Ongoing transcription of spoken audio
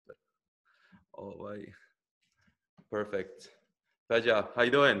Oh, wait. Perfect. Feja, how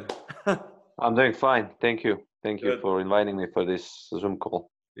you doing? I'm doing fine. Thank you. Thank you Good. for inviting me for this Zoom call.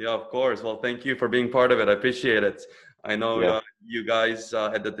 Yeah, of course. Well, thank you for being part of it. I appreciate it. I know Yeah. you guys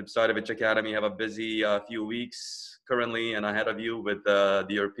at the Tipsarevic Academy have a busy few weeks currently and ahead of you with the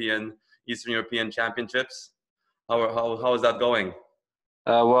Eastern European Championships. How is that going?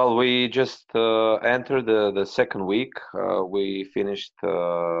 Well, we just entered the second week. We finished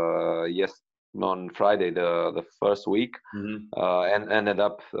yes on Friday the first week, Hmm. and ended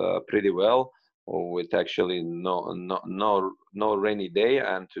up pretty well with actually no rainy day.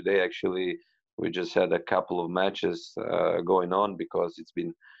 And today actually we just had a couple of matches going on because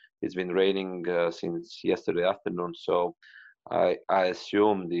it's been raining since yesterday afternoon. So I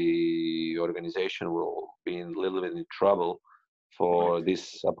assume the organization will be in a little bit in trouble Right. for this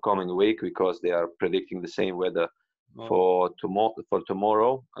upcoming week because they are predicting the same weather Oh, for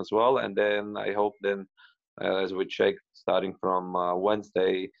tomorrow as well. And then I hope then, as we check, starting from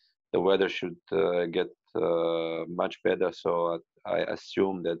Wednesday, the weather should get much better. So I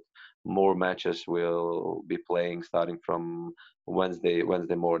assume that more matches will be playing starting from Wednesday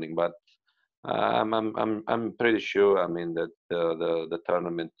morning. But I'm pretty sure. I mean that the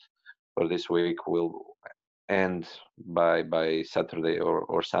tournament for this week will end by Saturday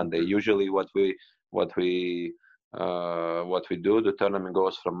or Sunday. okay. Usually, what we what we do, the tournament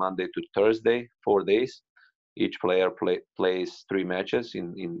goes from Monday to Thursday, 4 days. Each player plays three matches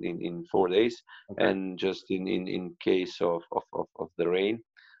in 4 days, Okay. and just in case of the rain,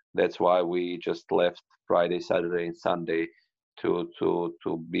 that's why we just left Friday, Saturday, and Sunday to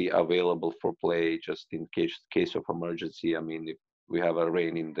be available for play just in case of emergency. I mean, if we have a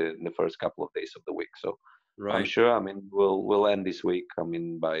rain in the first couple of days of the week. So I'm Right. sure. I mean, we'll end this week. I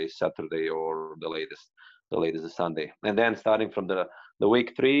mean, by Saturday or the latest is Sunday. And then starting from the week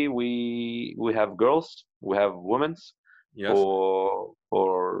three, we have girls, we have women's Yes.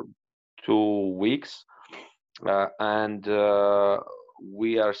 for 2 weeks, and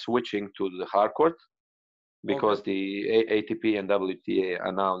we are switching to the hardcourt Okay. because the ATP and WTA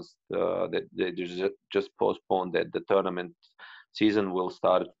announced that they just postponed that the tournament season will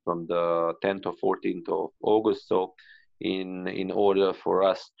start from the 10th or 14th of August. So, in order for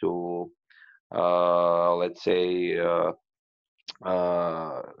us to let's say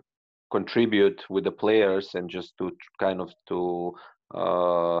uh, contribute with the players and just to kind of to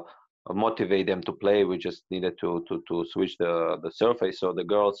uh, motivate them to play, we just needed to switch the surface. So the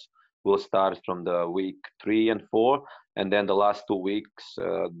girls will start from the week 3 and 4, and then the last 2 weeks,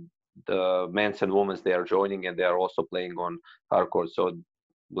 the men's and women's, they are joining and they are also playing on hardcourt. So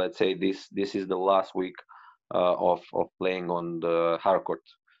let's say this is the last week of playing on the hardcourt.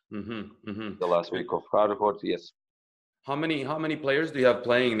 Mm-hmm. Mm-hmm. The last week of hardcourt, yes. How many players do you have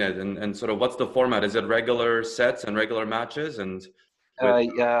playing it, and sort of what's the format? Is it regular sets and regular matches and with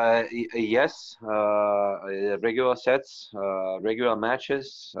Yes, regular sets, regular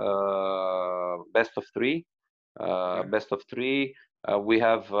matches, best of three. okay. Best of three. We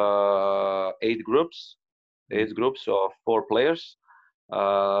have eight groups of 4 players.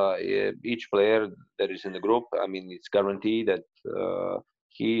 Each player that is in the group, I mean, it's guaranteed that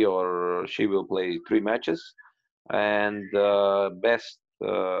he or she will play 3 matches, and the best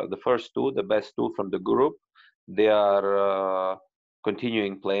two from the group, they are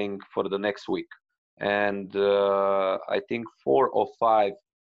continuing playing for the next week. And I think 4 or 5,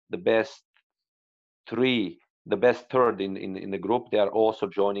 the best three, the best third in the group, they are also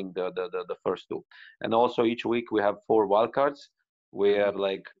joining the first two. And also each week we have 4 wildcards, where Mhm.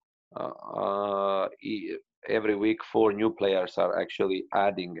 like every week 4 new players are actually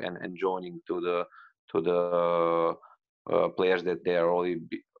adding and joining to the players that they are already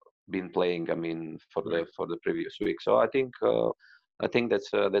been playing. I mean, for the Right. for the previous week. So I think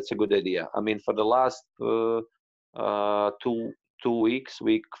that's a good idea. I mean, for the last two weeks,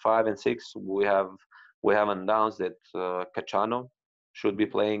 week 5 and 6, we have announced that Cacciano should be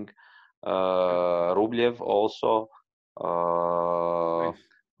playing, Rublev also, uh,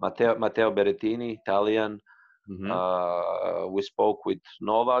 Nice. Matteo Berrettini, Italian. Mm-hmm. We spoke with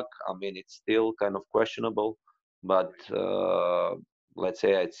Novak. I mean, it's still kind of questionable, but let's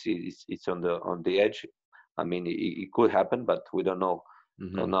say it's on the edge. I mean, it could happen, but we don't know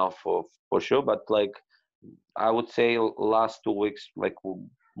Mm-hmm. now for sure. But like I would say, last 2 weeks, like we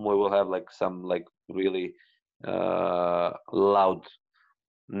will have like some like really loud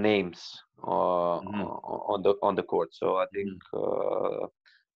names Mm-hmm. on the court. So I think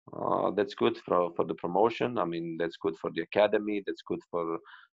Mm-hmm. that's good for the promotion. I mean, that's good for the academy. That's good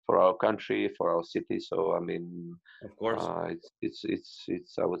for our country, for our city. So I mean, Of course.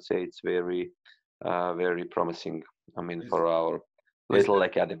 it's I would say it's very very promising. I mean, Is, for our is little it,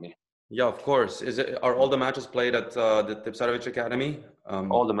 academy. yeah, of course. Are all the matches played at the Tipsarevic Academy?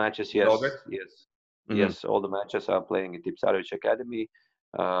 All the matches, Belgrade? yes, yes, Mm-hmm. yes. All the matches are playing at Tipsarevic Academy.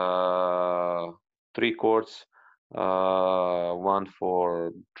 Uh, Three courts, one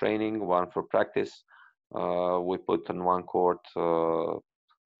for training, one for practice. We put on one court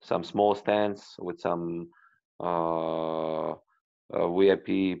some small stands with some uh, VIP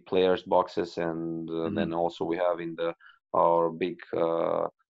players boxes, and then Mm-hmm. also we have in the our big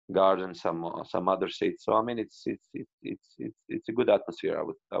garden some other seats. So I mean, it's a good atmosphere.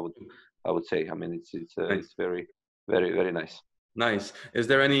 I would say. I mean, Nice. it's very very very nice. Nice. Is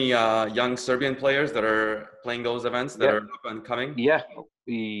there any young Serbian players that are playing those events that Yeah, are up and coming? yeah,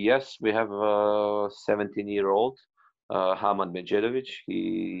 yes. We have a 17-year-old Hamad Medjedovic.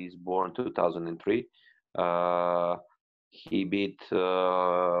 He's born 2003. Uh, he beat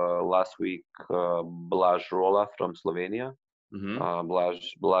last week Blaž Rola from Slovenia. Mm-hmm.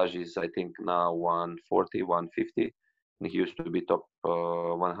 Blaž is, I think, now 140, 150. And he used to be top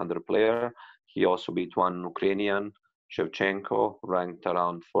 100 player. He also beat one Ukrainian, Shevchenko, ranked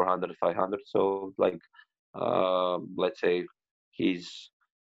around 400, 500. So, like, let's say he's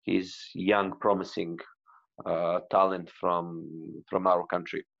young, promising talent from our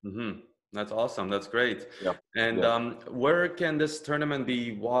country. Mm-hmm. That's awesome. That's great. Yeah, And yeah. where can this tournament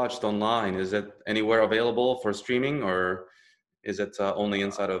be watched online? Is it anywhere available for streaming, or is it only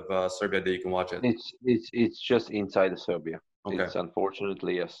inside of Serbia that you can watch it? It's just inside of Serbia. Okay. It's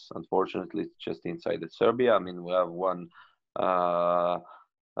unfortunately, yes, unfortunately, it's just inside of Serbia. I mean, we have one uh,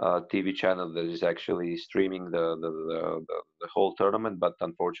 TV channel that is actually streaming the whole tournament, but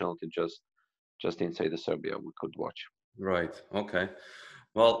unfortunately, just inside of Serbia we could watch. Right. Okay.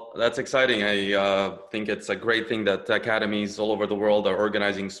 Well, that's exciting. I think it's a great thing that academies all over the world are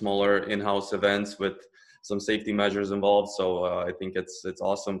organizing smaller in-house events with some safety measures involved. So I think it's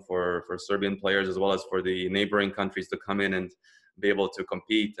awesome for Serbian players as well as for the neighboring countries to come in and be able to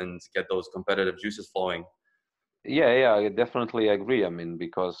compete and get those competitive juices flowing. Yeah, yeah, I definitely agree. I mean,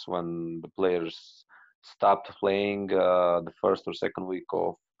 because when the players stopped playing the first or second week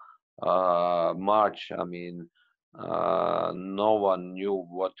of March, I mean, no one knew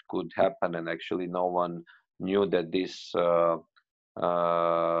what could happen, and actually, no one knew that this uh,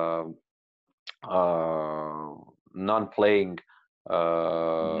 uh, non-playing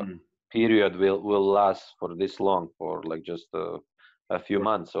uh, Hmm. period will last for this long, for like just a few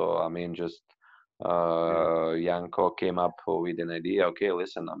months. So I mean, just Yeah. Yanko came up with an idea. Okay,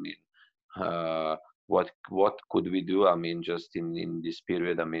 listen, I mean, uh, what could we do? I mean, just in this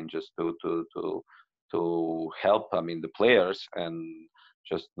period, I mean, just to help. I mean, the players, and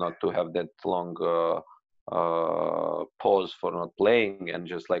just not to have that long pause for not playing, and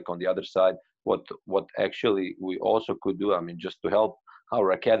just like on the other side, what actually we also could do. I mean, just to help our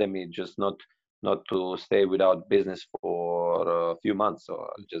academy, just not to stay without business for a few months. So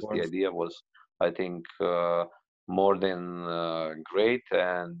Of just the course. idea was, I think, more than great,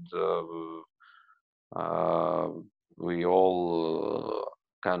 and uh, we all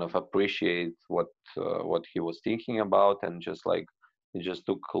kind of appreciate what he was thinking about, and just like it just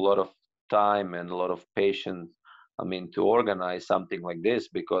took a lot of time and a lot of patience. I mean, to organize something like this,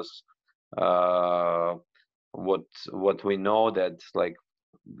 because uh, what we know that like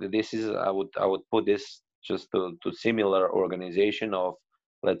this is, I would put this just to similar organization of,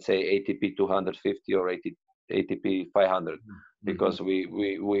 let's say, ATP 250 or ATP 500, Hmm. because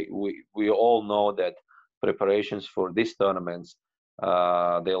we all know that preparations for these tournaments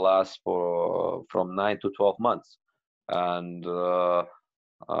they last for from 9 to 12 months, and uh,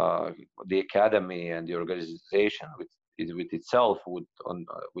 the academy and the organization with itself,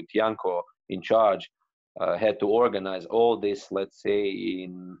 with Yanko in charge, had to organize all this, let's say,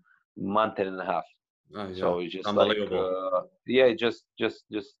 in month and a half. Yeah. So it's just like Unbelievable. yeah,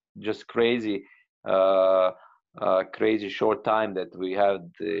 just crazy, uh, crazy short time that we had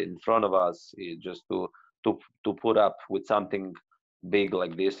in front of us, just to to put up with something big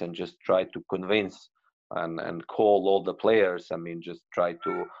like this, and just try to convince and call all the players. I mean, just try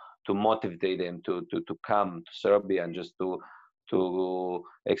to motivate them to come to Serbia, and just to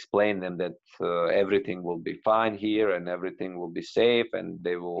explain them that everything will be fine here, and everything will be safe, and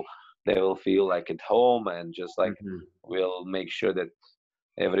they will feel like at home, and just like Hmm. we'll make sure that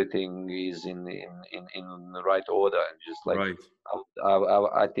everything is in the right order, and just like Right.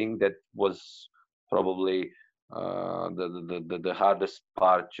 I think that was probably the hardest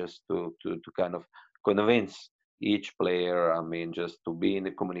part, just to kind of convince each player, I mean, just to be in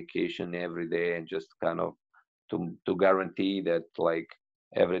the communication every day and just kind of to guarantee that like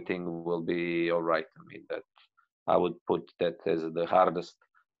everything will be all right. I mean, that I would put that as the hardest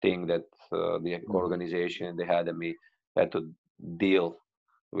thing that the Mhm. organization, the academy had to deal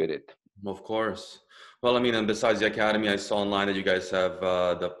with it. Of course. Well, I mean, and besides the academy, I saw online that you guys have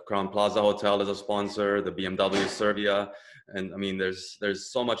the Crown Plaza Hotel as a sponsor, the BMW Serbia, and I mean,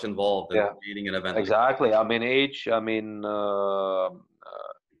 there's so much involved in Yeah, creating an event like exactly. I mean, each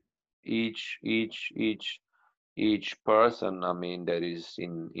person, I mean, that is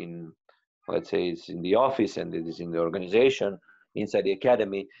in let's say it's in the office and it is in the organization inside the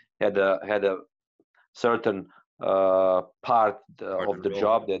academy had a certain part part of of the the role.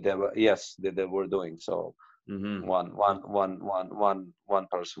 job that they were, yes, that they were doing. So Mm-hmm. one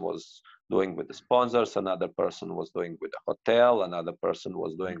person was doing with the sponsors, another person was doing with the hotel, another person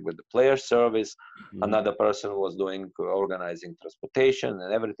was doing with the player service, Mm-hmm. another person was doing organizing transportation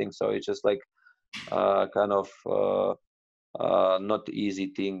and everything. So it's just like kind of not easy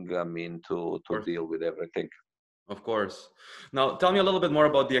thing, I mean, Of to course. deal with everything. Of course. Now, tell me a little bit more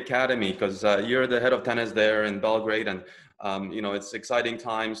about the academy, because you're the head of tennis there in Belgrade, and it's exciting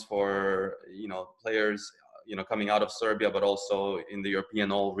times for players coming out of Serbia, but also in the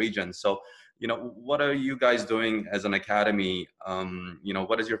European all region. So, what are you guys doing as an academy?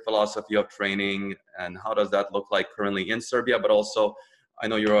 What is your philosophy of training, and how does that look like currently in Serbia? But also, I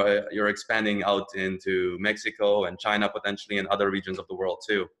know you're expanding out into Mexico and China potentially, and other regions of the world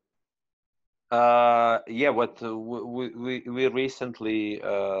too. Yeah, what we recently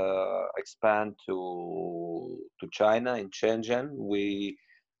expand to China in Shenzhen. We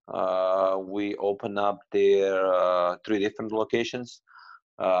open up there three different locations.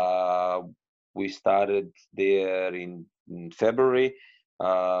 Uh, we started there in February.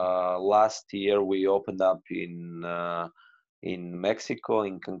 Last year we opened up in Mexico,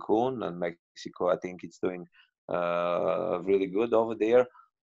 in Cancun, and Mexico. I think it's doing really good over there.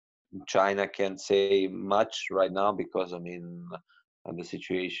 China can't say much right now because I mean the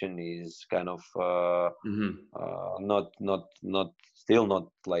situation is kind of Mm-hmm. not still not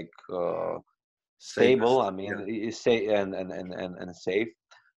like stable. Safest. I mean, Yeah. it's safe and safe.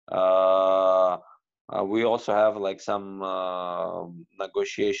 Uh, we also have like some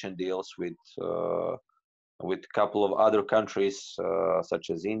negotiation deals with a couple of other countries such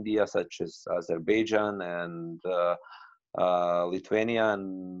as India, such as Azerbaijan and Lithuania,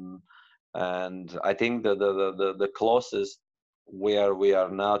 and I think the closest where we are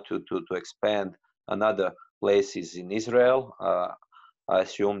now to expand another place is in Israel. I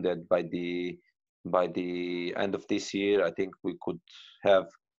assume that by the end of this year, I think we could have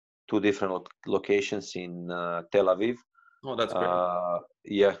two different locations in Tel Aviv. Oh, that's great.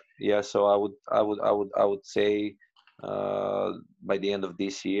 Yeah, yeah. So I would say by the end of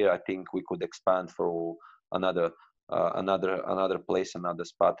this year, I think we could expand for another another place, another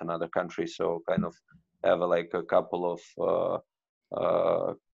spot, another country. So kind of have like a couple of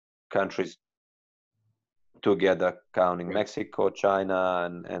uh, countries together, counting Great. Mexico, China,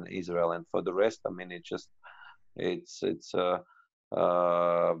 and Israel. And for the rest, I mean, it's uh,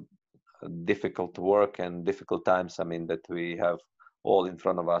 difficult work and difficult times. I mean, that we have all in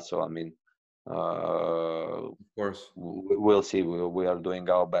front of us. So I mean, Of course. we'll see. We are doing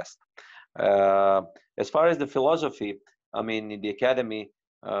our best. Uh, as far as the philosophy, I mean, in the academy,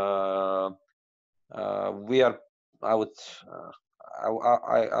 uh, we are. I would.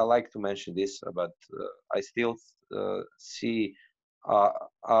 I like to mention this, but I still see uh,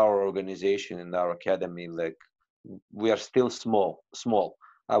 our organization and our academy like we are still small.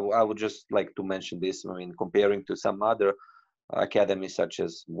 I would just like to mention this. I mean, comparing to some other academies such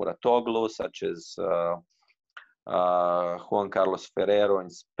as Muratoglu, such as Juan Carlos Ferrero in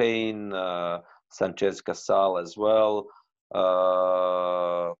Spain, Sanchez Casal as well.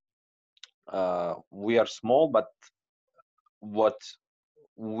 Uh, we are small, but what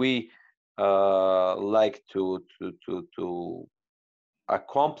we like to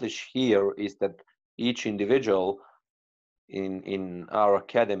accomplish here is that each individual in our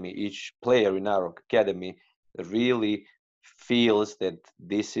academy, each player in our academy really feels that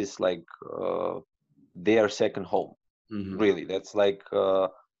this is like their second home. Mm-hmm. Really, that's like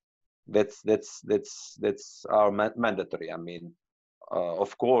that's our mandatory. I mean,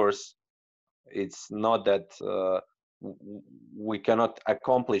 of course, it's not that we cannot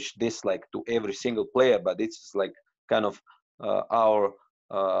accomplish this like to every single player, but it's like kind of our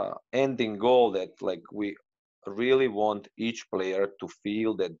ending goal that like we really want each player to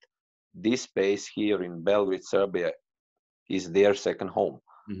feel that this space here in Belgrade, Serbia is their second home.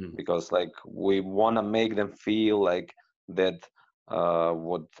 Hmm. because like we want to make them feel like that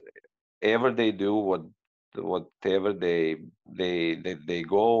whatever they do, whatever they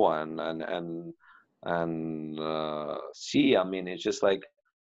go and see. I mean, it's just like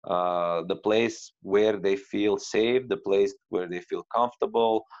the place where they feel safe, the place where they feel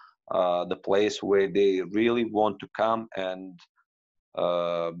comfortable, the place where they really want to come. And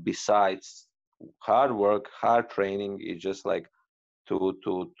besides hard work, hard training, it's just like to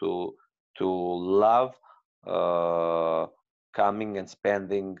to to to love uh, coming and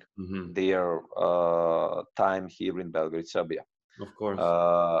spending Hmm. their time here in Belgrade, Serbia. Of course.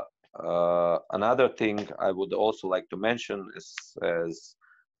 Uh, Another thing I would also like to mention is, as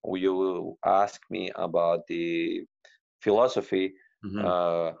you asked me about the philosophy, Hmm.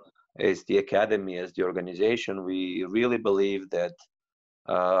 uh, as the academy, as the organization, we really believe that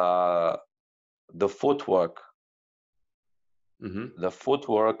uh, the footwork, Hmm. the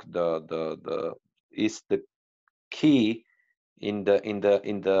is the key in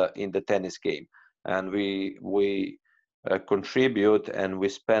the tennis game, and we contribute and we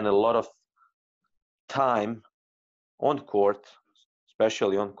spend a lot of time on court,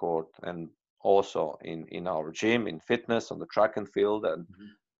 especially on court, and also in our gym, in fitness, on the track and field, and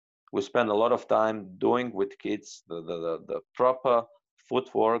we spend a lot of time doing with kids the proper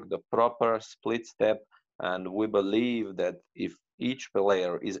footwork, the proper split step, and we believe that if each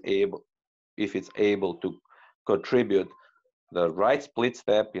player is able, if it's able to contribute the right split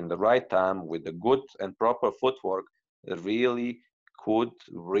step in the right time with the good and proper footwork, really could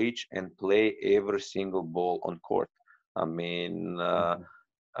reach and play every single ball on court. I mean, Hmm.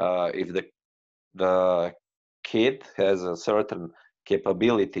 if the kid has a certain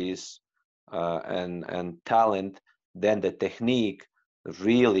capabilities and talent, then the technique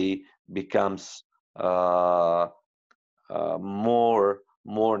really becomes uh,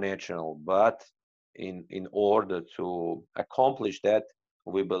 more natural. But in order to accomplish that,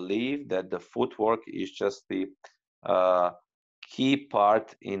 we believe that the footwork is just the uh, key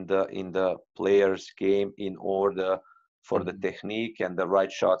part in the player's game in order for the Hmm. technique and the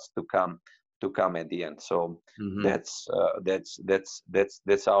right shots to come at the end. So Hmm. that's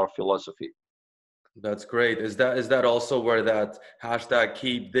our philosophy. That's great. Is that also where that hashtag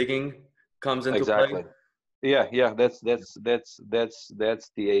keep digging comes into play? Exactly. Yeah. That's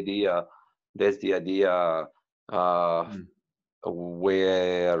the idea. That's the idea. Uh, Mm.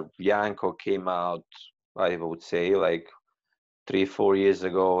 where Yanko came out, I would say, like 3 4 years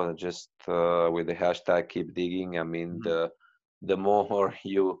ago, just with the hashtag keep digging. I mean, Mhm. the more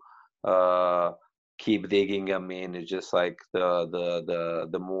you uh, keep digging, I mean, it's just like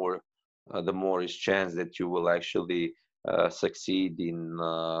the more is chance that you will actually succeed in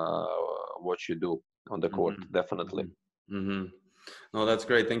what you do on the court. Mhm. Definitely. Mhm. Mhm. No, that's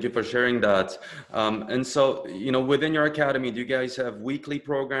great. Thank you for sharing that. And so, within your academy, do you guys have weekly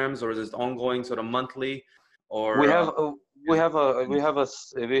programs, or is it ongoing, sort of monthly, We or have a, we is it? have a we have a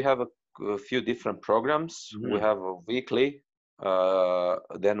s- we have a few different programs. We Mhm. have a weekly,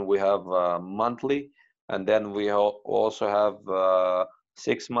 then we have monthly, and then we also have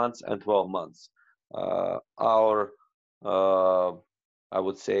 6 months and 12 months. Our I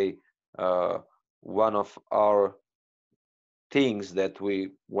would say uh, one of our things that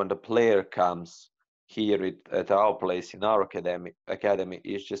when the player comes here at our place in our academy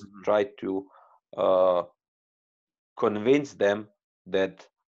is just Mhm. try to uh, convince them that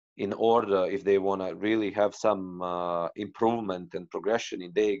in order, if they want to really have some improvement and progression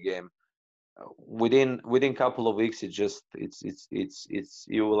in their game, within couple of weeks, it's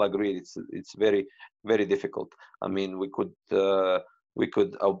you will agree, it's very very difficult. I mean, we could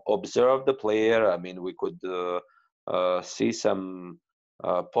observe the player. I mean, we could see some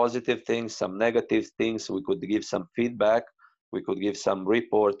positive things, some negative things. We could give some feedback, we could give some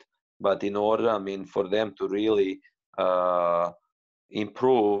report. But in order, I mean, for them to really uh,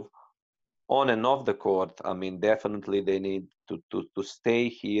 improve on and off the court, I mean, definitely they need to stay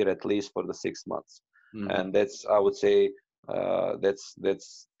here at least for the 6 months. Mhm. And that's, I would say,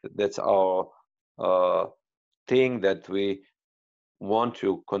 that's our uh, thing that we want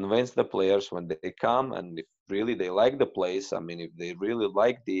to convince the players when they come, and if really they like the place. I mean, if they really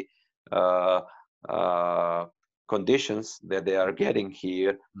like the uh, uh, conditions that they are getting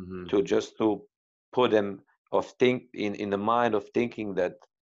here, Mhm. to put them of think in the mind of thinking that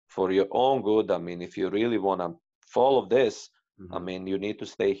for your own good. I mean, if you really want to follow this, I Mhm. mean, you need to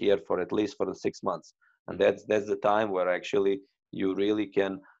stay here for at least for the 6 months, and Mhm. that's the time where actually you really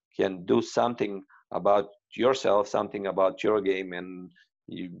can do something about yourself, something about your game, and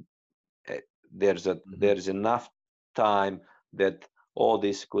you, eh, there's Mhm. enough time that all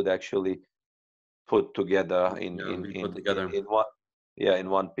this could actually put together Yeah, be put together. in one, yeah, in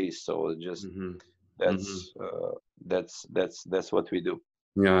one piece. So just Hmm. Hmm. that's that's what we do.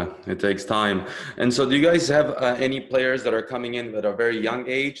 Yeah, it takes time. And so, do you guys have any players that are coming in at a very young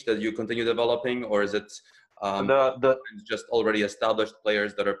age that you continue developing, or is it The just already established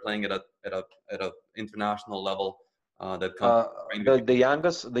players that are playing at a international level that come train with you?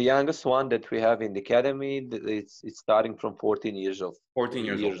 the youngest one that we have in the academy, it's starting from 14 years of 14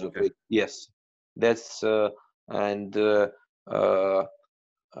 years old. Okay. age. Yes, that's and uh,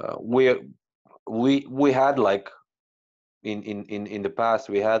 we we had like in the past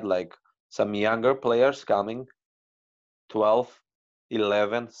we had like some younger players coming, 12,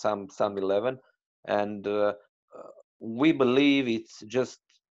 11, some 11, and we believe it's just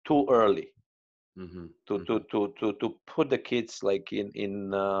too early Hmm. to put the kids like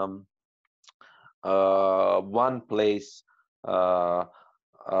in one place, uh,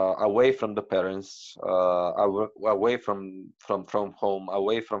 away from the parents, away from home,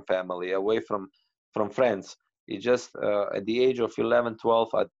 away from family, away from friends. It just at the age of 11, 12,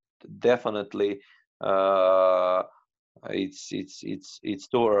 I definitely uh, it's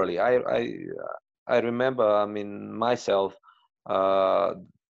too early. I remember, I mean, myself, uh,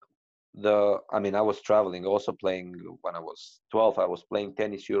 I mean, I was traveling, also playing when I was 12. I was playing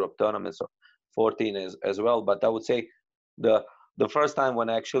tennis Europe tournaments, so 14 as well. But I would say the the first time when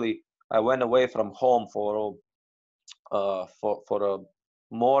actually I went away from home for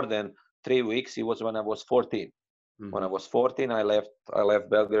more than 3 weeks, it was when I was 14. When Hmm. I was 14, I left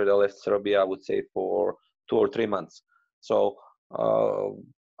Belgrade, I left Serbia, I would say for 2 or 3 months. So uh,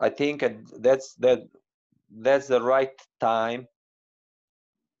 I think that's the right time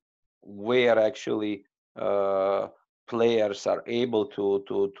where actually uh, players are able to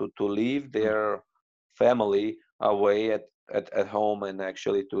leave their family away at home and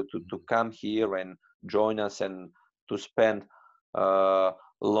actually to come here and join us and to spend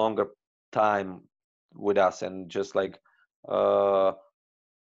longer time with us and just like uh,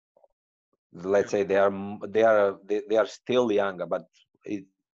 let's say they are still younger, but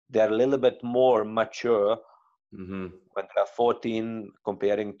they're a little bit more mature Hmm. when they are 14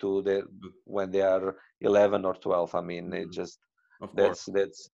 comparing to the when they are 11 or 12. I mean, it just Of course.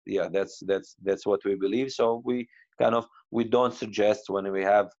 that's yeah, that's what we believe. So we kind of we don't suggest when we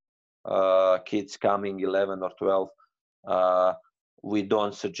have kids coming 11 or 12, uh, we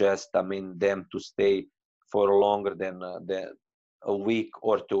don't suggest, I mean, them to stay for longer than a week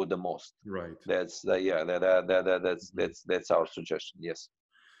or two the most. Right. That's yeah, Mhm. that's our suggestion. Yes.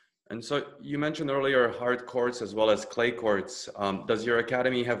 And so you mentioned earlier hard courts as well as clay courts. Does your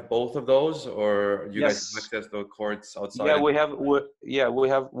academy have both of those, or you guys have Yes. access to courts outside? Yeah, we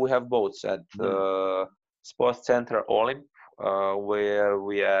have both at Mhm. Sports Center Olymp, where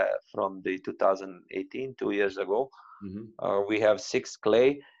we are from the 2018, 2 years ago. Mhm. We have 6 clay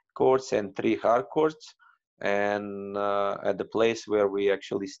courts and 3 hard courts, and at the place where we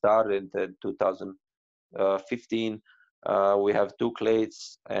actually started in 2015, we have 2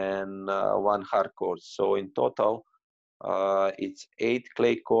 clays and 1 hard court. So in total, it's 8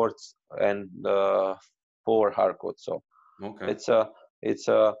 clay courts and 4 hard courts. So Okay. it's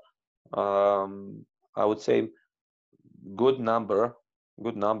a um, I would say good number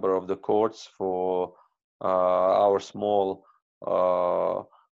good number of the courts for our small uh,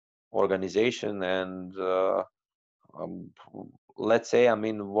 organization, and um, let's say, I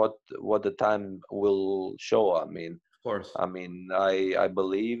mean, what the time will show. Of course. I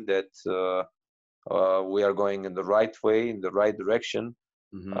believe that we are going in the right way, in the right direction.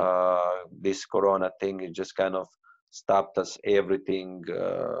 Mhm. This corona thing, it just kind of stopped us everything,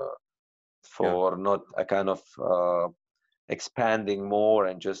 Yeah. for not a kind of expanding more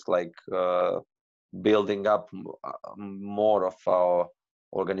and just like building up more of our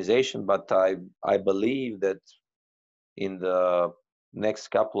organization. But I believe that in the next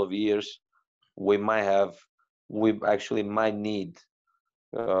couple of years we might have we actually might need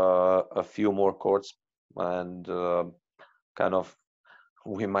a few more courts, and kind of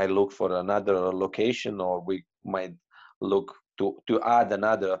we might look for another location, or we might look to add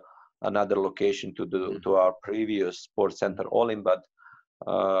another location Mhm. to our previous sports center Olin. But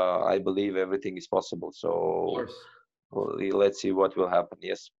I believe everything is possible. Of So course. well, let's see what will happen.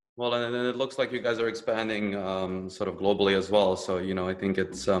 Yes. Well, and it looks like you guys are expanding sort of globally as well. So, I think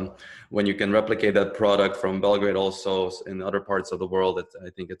it's when you can replicate that product from Belgrade also in other parts of the world, I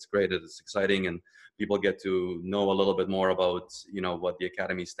think it's great. It's exciting, and people get to know a little bit more about, what the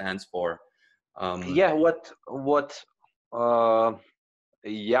Academy stands for. Yeah. What uh,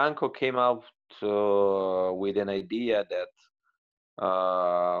 Yanko came out with an idea that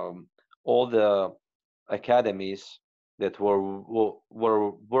all the academies that were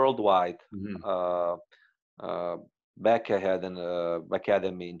worldwide. Hmm. Uh, Becca had an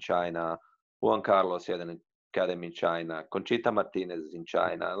academy in China. Juan Carlos had an academy in China. Conchita Martinez in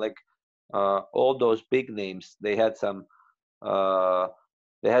China. Like all those big names, uh,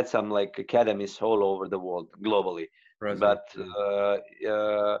 they had some like academies all over the world globally. Present. But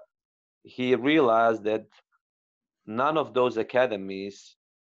Yeah. he realized that none of those academies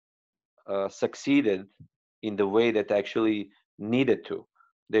succeeded in the way that actually needed to.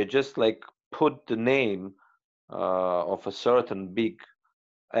 They just like put the name of a certain big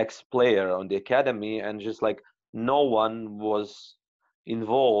ex-player on the academy, and just like no one was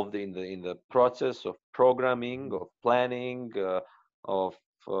involved in the process of programming, of planning, of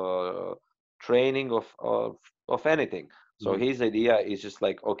uh, training, of anything. So Hmm. his idea is just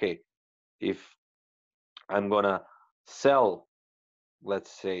like, okay, if I'm gonna sell,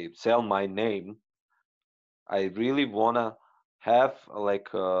 let's say, sell my name, I really wanna have like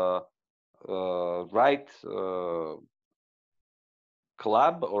right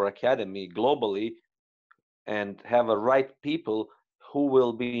club or academy globally, and have a right people who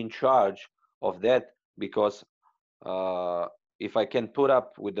will be in charge of that. Because uh, if I can put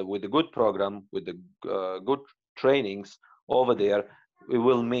up with the good program, with the good trainings over there, it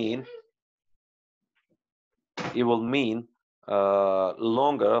will mean it will mean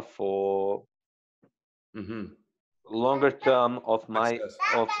longer for Hmm. longer term of my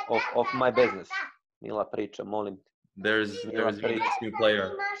Success. of my business. Mila priča, molim te. Mila There's your priča. next new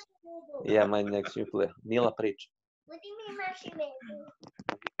player. Yeah, my next new player. Mila priča.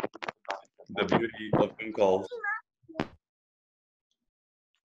 The beauty of Zoom calls.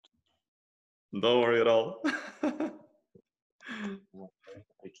 Don't worry at all.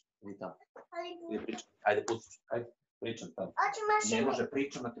 Priča, idi tamo. Idi priča. Ajde, pustiš. Ajde, pričam tamo. Ne može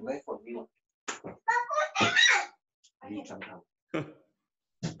pričam na telefon, Mila. Pričam tamo.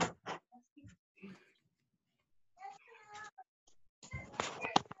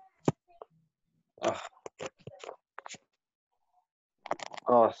 Ah,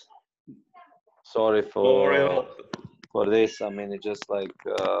 oh, sorry Don't worry at all. for this. I mean, it's just like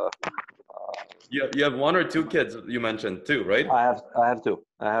You have one or two kids you mentioned too, right? I have two.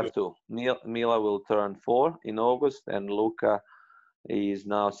 I Two. have two. Mila will turn 4 in August, and Luca is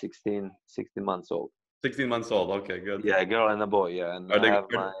now 16 months old. 16 months old. Okay, good. Yeah, a girl and a boy. Yeah, and Are I they have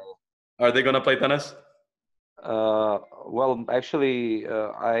are, my. are they gonna play tennis? Well, actually,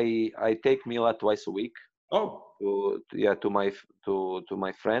 I take Mila twice a week Oh, yeah, to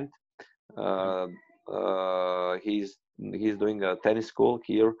my friend. Uh, he's doing a tennis school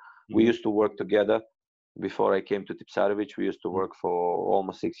here. We mhm, used to work together before I came to Tipsarevic. We used to mhm, work for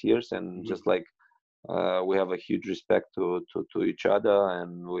almost 6 years, and mhm. just like we have a huge respect to each other,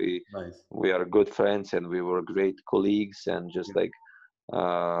 and Nice. we are good friends, and we were great colleagues, and just like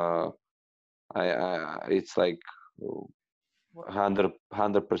uh, it's like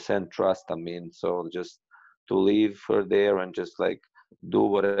 100% trust. I mean, so just to leave her there and just like do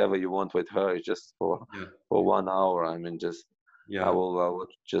whatever you want with her is just Yeah, for 1 hour. I mean, just yeah. I will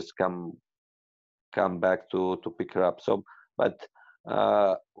just come back to pick her up. So, but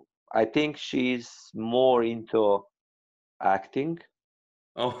uh, I think she's more into acting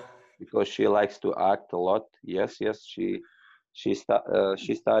Oh, because she likes to act a lot. Yes, yes, she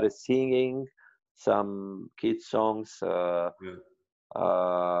started singing some kids songs. yeah.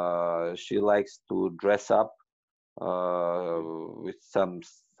 She likes to dress up uh, with some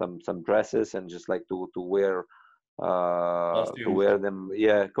dresses, and just like to Costumes. wear them,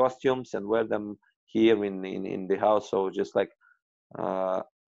 yeah, costumes, and wear them here in the house. So just like uh,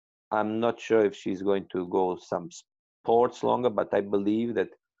 I'm not sure if she's going to go some sports longer, but I believe that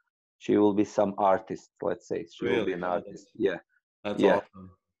she will be some artist. Let's say she will be Really? an Oh, artist. Yeah, that's yeah,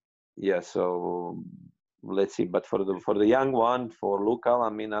 awesome. yeah. So let's see. But for the young one, for Luca, I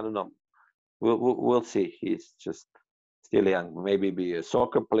mean, I don't know. We'll see. He's just still young. Maybe be a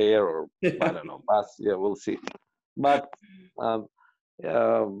soccer player, or I don't know. Pass. Yeah, we'll see. But um,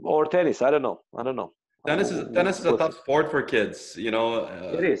 or tennis. I don't know. I don't know. Tennis is a We'll see. tough sport for kids, It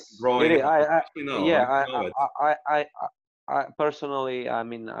is. It growing is. up, especially now. Yeah. I know it. I personally, I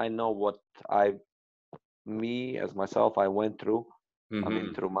mean, I know what me as myself, I went through. I mean,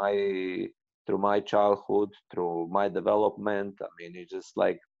 Hmm. through my childhood, through my development. I mean, it's just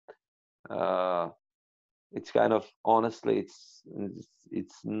like uh, it's kind of honestly,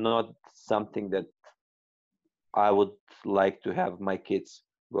 it's not something that I would like to have my kids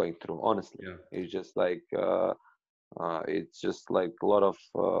going through. Honestly, Yeah. it's just like a lot of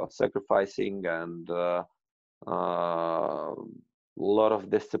sacrificing and uh, lot of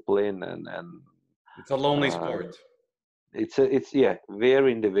discipline and It's a lonely uh, sport. it's yeah,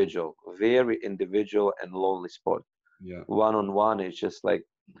 very individual and lonely sport. Yeah. One on one is just like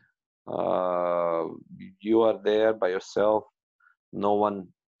uh, you are there by yourself. No one,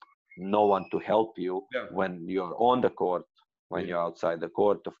 no one to help you Yeah. when you're on the court. When Yeah. you're outside the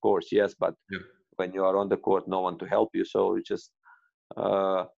court, of course, yes, but Yeah. when you are on the court, no one to help you. So it's just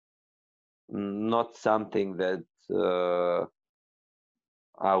uh, not something that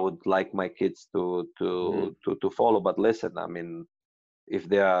I would like my kids Mhm. to follow. But listen, I mean, if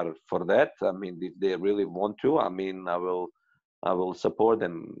they are for that, I mean, if they really want to, I mean, I will support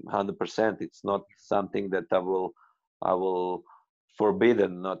them 100%. It's not something that I will forbid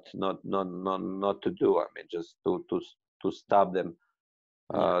them not to do. I mean, just to stop them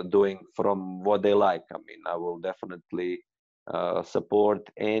Yeah. doing from what they like. I mean, I will definitely support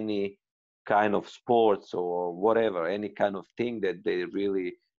any kind of sports or whatever, any kind of thing that they really,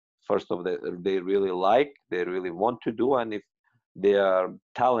 they really like, they really want to do, and if they are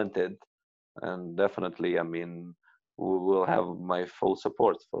talented, and definitely, I mean, we will have my full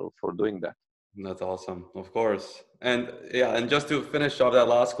support for doing that. That's awesome, of course. And yeah, and just to finish off that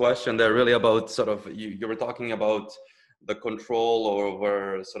last question, they're really about sort of you were talking about the control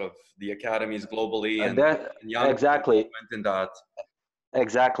over sort of the academies globally That and young exactly, involvement in that.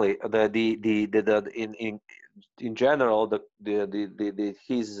 exactly. In general,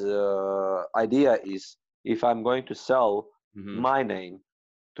 his idea is, if I'm going to sell Hmm. my name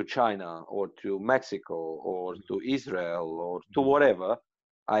to China or to Mexico or to Israel or to Hmm. whatever,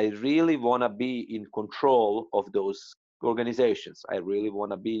 I really want to be in control of those organizations. I really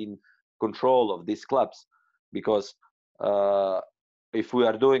want to be in control of these clubs, because uh, if we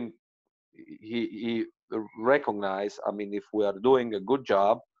are doing, he recognize, I mean, if we are doing a good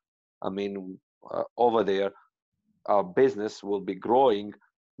job, I mean, over there, our business will be growing.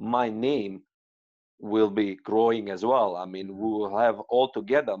 My name will be growing as well. I mean, we will have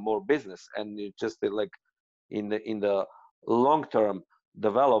altogether more business, and it just like in the long term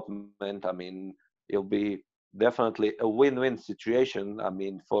development. I mean, it'll be definitely a win-win situation. I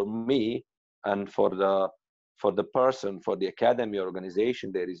mean, for me and for the person, for the academy organization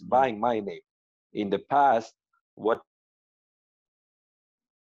that is Hmm. buying my name. In the past, what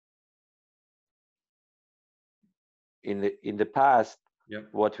in the past, Yep.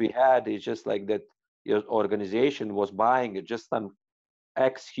 what we had is just like that, your organization was buying just some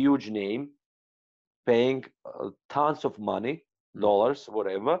X huge name, paying tons of money, dollars,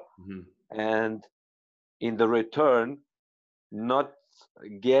 whatever, Hmm. and in the return, not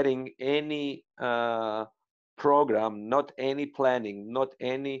getting any program, not any planning, not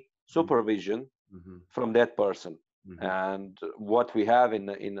any supervision Hmm. from that person. Hmm. And what we have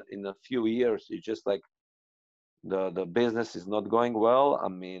in a few years is just like the business is not going well. I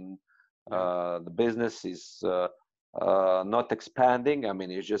mean, Yeah. the business is not expanding. I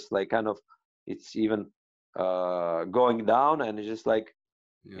mean, it's just like kind of, it's even going down, and it's just like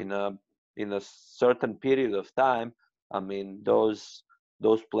Yeah. in a certain period of time. I mean,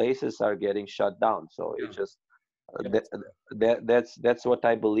 those places are getting shut down. So Yeah. it's just Yeah. that's what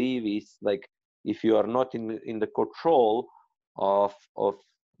I believe is like, if you are not in the control of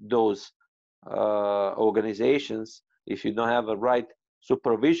those organizations, if you don't have a right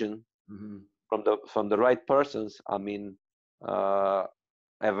supervision Hmm. from the right persons, I mean, uh,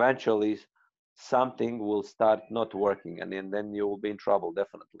 eventually something will start not working, and then you will be in trouble,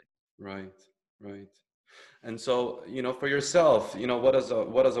 definitely. Right. Right. And so, for yourself,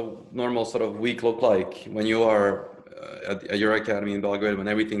 what does a normal sort of week look like when you are at your academy in Belgrade, when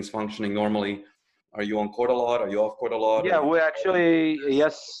everything's functioning normally? Are you on court a lot? Are you off court a lot? Are Yeah, you we actually, practice,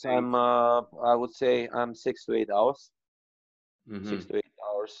 yes, things? I would say I'm 6 to 8 hours, Mm-hmm. 6 to 8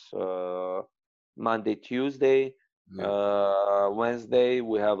 hours, Monday, Tuesday, Yeah. Wednesday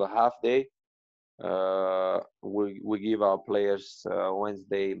we have a half day. We give our players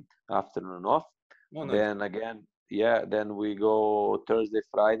Wednesday afternoon off. Oh, nice. Then again, yeah, then we go Thursday,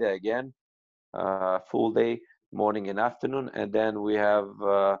 Friday again, full day, morning and afternoon, and then we have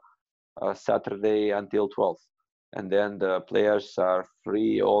Saturday until 12. And then the players are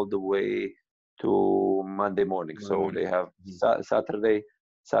free all the way to Monday morning. Monday So morning. they have Mhm.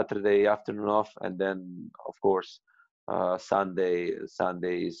 Saturday afternoon off, and then of course Sunday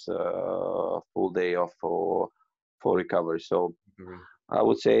is full day off for recovery. So Agree. I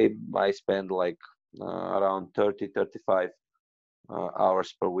would say I spend like around 35 hours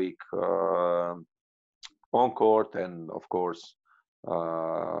per week on court, and of course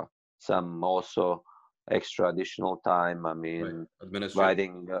uh, some also extra additional time. I Right. mean, Administrative.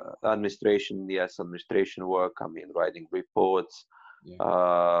 writing administration, yes, administration work. I mean, writing reports, Yeah.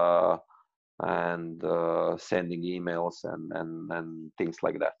 uh, and sending emails and things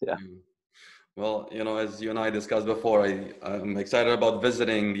like that. Yeah. Yeah. Well, as you and I discussed before, I'm excited about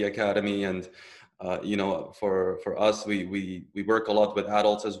visiting the academy, and for us, we work a lot with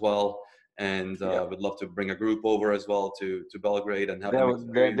adults as well, and Yeah. we'd love to bring a group over as well to Belgrade and have That them would that,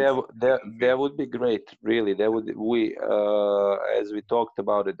 experience that, the that, country. that would be great, really. That would we as we talked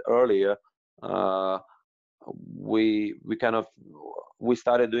about it earlier, uh, we kind of we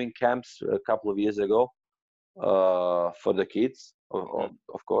started doing camps a couple of years ago for the kids, Mhm.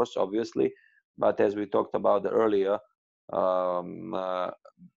 of course, obviously. But as we talked about earlier, um, uh,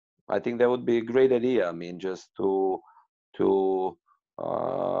 I think that would be a great idea. I mean, just to to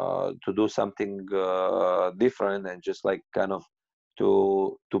do something different and just like kind of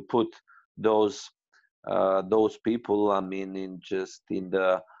to put those those people, I mean, in just in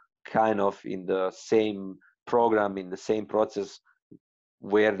the kind of in the same program, in the same process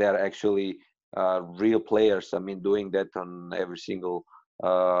where they're actually real players. I mean, doing that on every single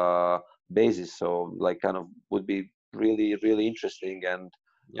uh, basis. So, like, kind of would be really, really interesting. And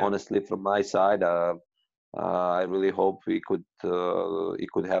Yeah, honestly, from my side, I really hope it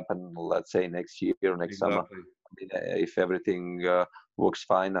could happen. Let's say next year or next summer. exactly. I mean, if everything works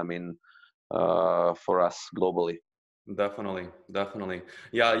fine. I mean, for us globally. Definitely, definitely.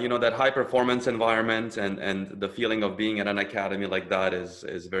 Yeah, that high performance environment and the feeling of being at an academy like that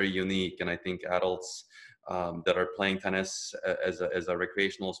is very unique. And I think adults that are playing tennis as a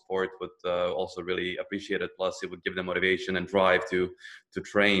recreational sport would also really appreciate it. Plus, it would give them motivation and drive to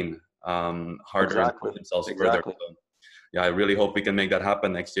train harder and Exactly. push themselves further. Exactly. So, yeah, I really hope we can make that happen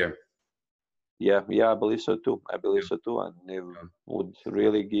next year. Yeah, yeah, I believe so too. I believe Yeah, so too, and it yeah, would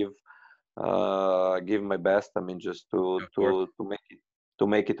really give my best. I mean, just yeah, of course. to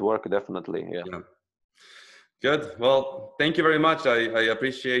make it work. Definitely. Yeah. Yeah. Good. Well, thank you very much. I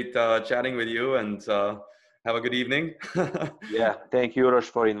appreciate chatting with you, and have a good evening. Yeah. Thank you, Urosh,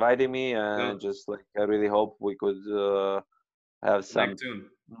 for inviting me, Yeah, and just like I really hope we could have connect some soon.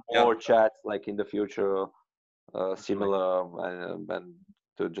 Yeah, more chats like in the future, definitely. similar and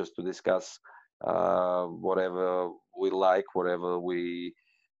to discuss whatever we like, whatever we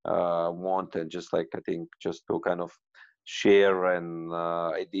want, and just like I think just to kind of share and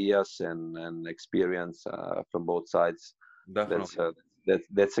ideas and experience from both sides. That's Definitely.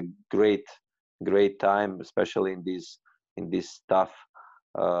 that's a great time, especially in this tough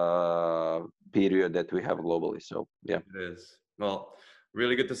uh, period that we have globally. So yeah, It is. Well,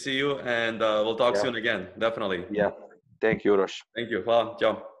 really good to see you, and we'll talk yeah, soon again. Definitely. yeah. Thank you, Rosh. Thank you. Well,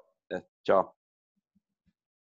 ciao. Yeah, ciao.